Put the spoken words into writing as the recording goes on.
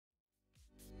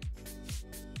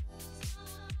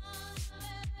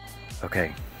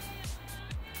Okay.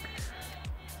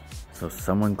 So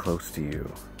someone close to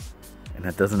you, and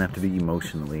that doesn't have to be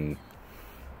emotionally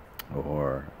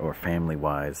or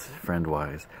family-wise,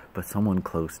 friend-wise, but someone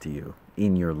close to you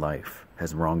in your life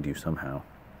has wronged you somehow.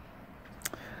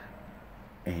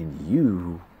 And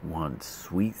you want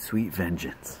sweet, sweet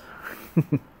vengeance.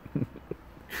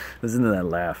 Listen to that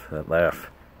laugh. That laugh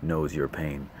knows your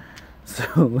pain.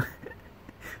 So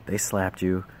they slapped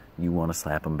you, you want to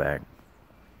slap them back.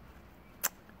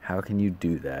 How can you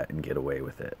do that and get away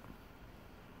with it?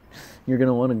 You're going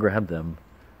to want to grab them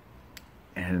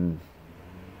and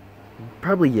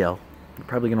probably yell. You're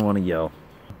probably going to want to yell.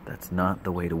 That's not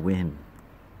the way to win.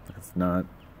 That's not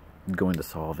going to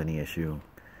solve any issue.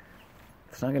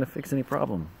 It's not going to fix any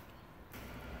problem.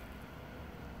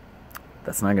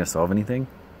 That's not going to solve anything.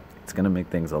 It's going to make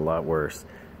things a lot worse.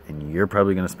 And you're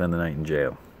probably going to spend the night in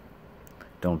jail.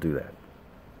 Don't do that.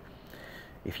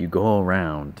 If you go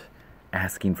around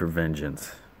asking for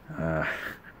vengeance,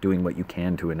 doing what you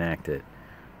can to enact it,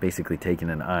 basically taking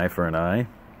an eye for an eye,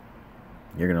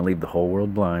 you're going to leave the whole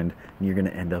world blind, and you're going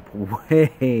to end up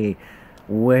way,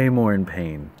 way more in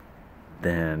pain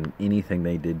than anything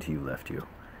they did to you left you.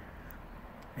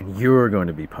 And you're going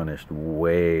to be punished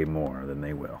way more than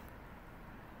they will.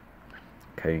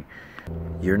 Okay?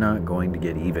 You're not going to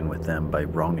get even with them by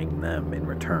wronging them in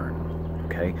return.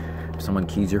 Okay? If someone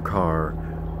keys your car,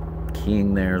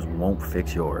 keying theirs won't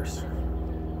fix yours.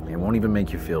 It won't even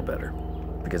make you feel better.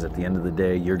 Because at the end of the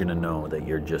day, you're going to know that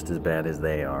you're just as bad as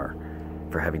they are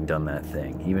for having done that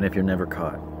thing. Even if you're never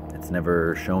caught. It's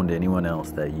never shown to anyone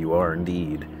else that you are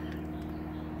indeed...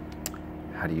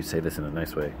 How do you say this in a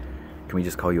nice way? Can we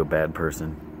just call you a bad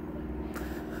person?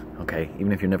 Okay,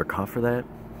 even if you're never caught for that,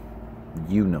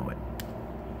 you know it.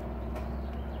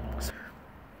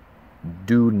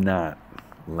 Do not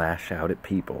lash out at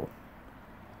people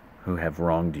who have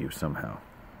wronged you somehow.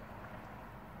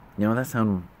 You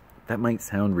know, that might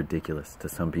sound ridiculous to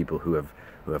some people who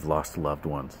have lost loved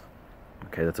ones.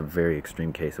 Okay, that's a very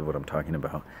extreme case of what I'm talking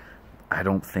about. I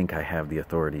don't think I have the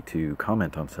authority to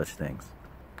comment on such things.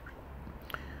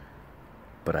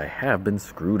 But I have been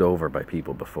screwed over by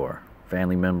people before.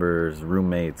 Family members,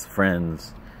 roommates,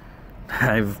 friends.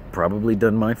 I've probably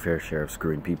done my fair share of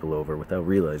screwing people over without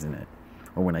realizing it.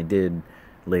 Or when I did,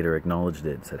 later acknowledged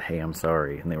it and said, hey, I'm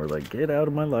sorry. And they were like, get out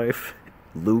of my life.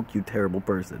 Luke, you terrible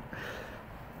person.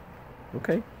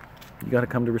 Okay, you gotta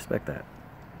come to respect that.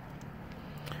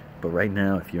 But right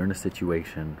now, if you're in a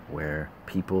situation where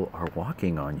people are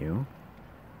walking on you,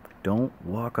 don't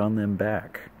walk on them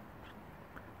back.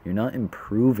 You're not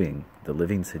improving the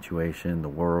living situation, the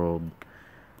world,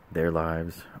 their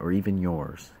lives, or even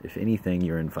yours. If anything,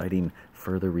 you're inviting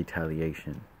further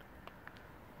retaliation.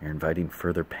 You're inviting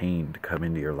further pain to come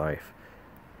into your life.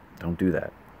 Don't do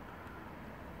that.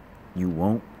 You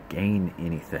won't gain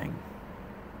anything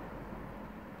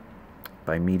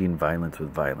by meeting violence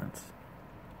with violence.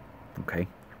 Okay?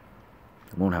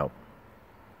 It won't help.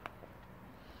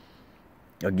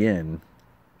 Again,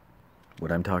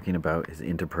 what I'm talking about is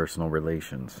interpersonal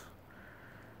relations.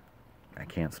 I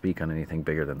can't speak on anything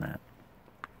bigger than that.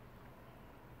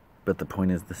 But the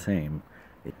point is the same.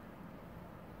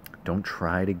 Don't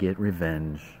try to get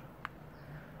revenge.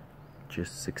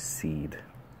 Just succeed.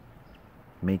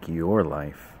 Make your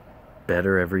life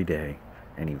better every day.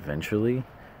 And eventually,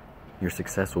 your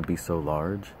success will be so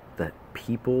large that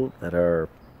people that are,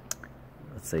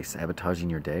 let's say, sabotaging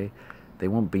your day, they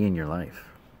won't be in your life.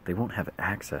 They won't have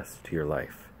access to your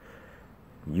life.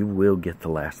 You will get the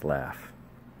last laugh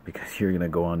because you're going to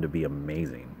go on to be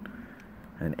amazing.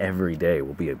 And every day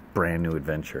will be a brand new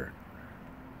adventure.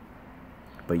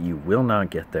 But you will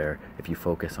not get there if you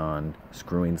focus on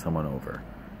screwing someone over.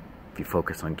 If you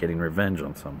focus on getting revenge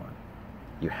on someone.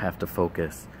 You have to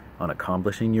focus on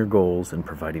accomplishing your goals and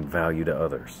providing value to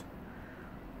others.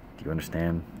 Do you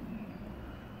understand?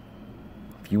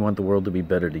 If you want the world to be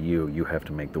better to you, you have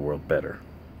to make the world better.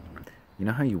 You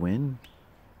know how you win?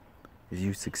 Is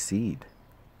you succeed.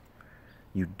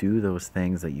 You do those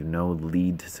things that you know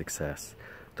lead to success.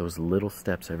 Those little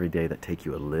steps every day that take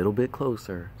you a little bit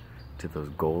closer to those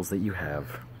goals that you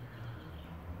have.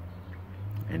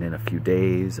 And in a few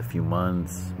days, a few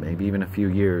months, maybe even a few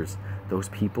years, those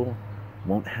people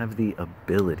won't have the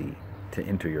ability to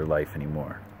enter your life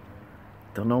anymore.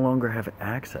 They'll no longer have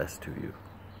access to you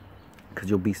because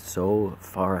you'll be so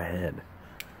far ahead.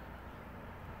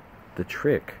 The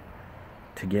trick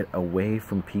to get away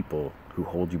from people who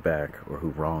hold you back or who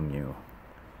wrong you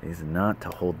is not to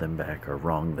hold them back or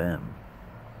wrong them.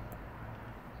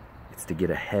 It's to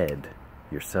get ahead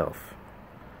yourself.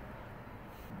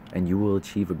 And you will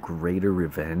achieve a greater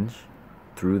revenge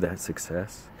through that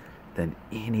success than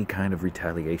any kind of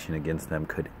retaliation against them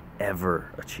could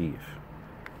ever achieve.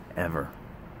 Ever.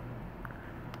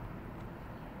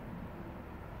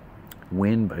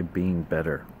 Win by being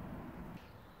better.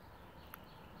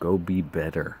 Go be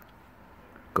better.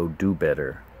 Go do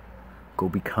better. Go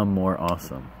become more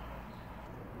awesome.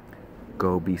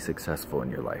 Go be successful in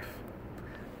your life.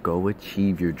 Go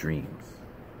achieve your dreams.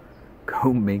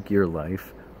 Go make your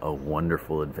life a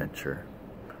wonderful adventure.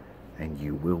 And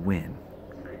you will win.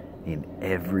 In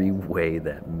every way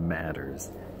that matters,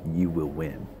 you will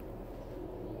win.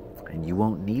 And you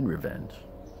won't need revenge.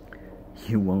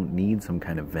 You won't need some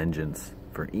kind of vengeance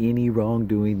for any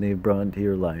wrongdoing they've brought into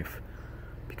your life,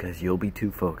 because you'll be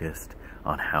too focused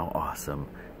on how awesome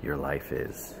your life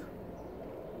is.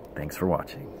 Thanks for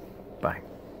watching. Bye.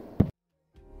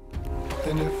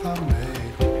 And if I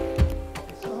may,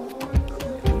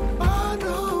 I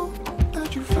know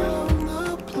that you found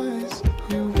the place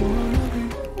you wanna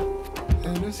be,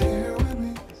 and it's here.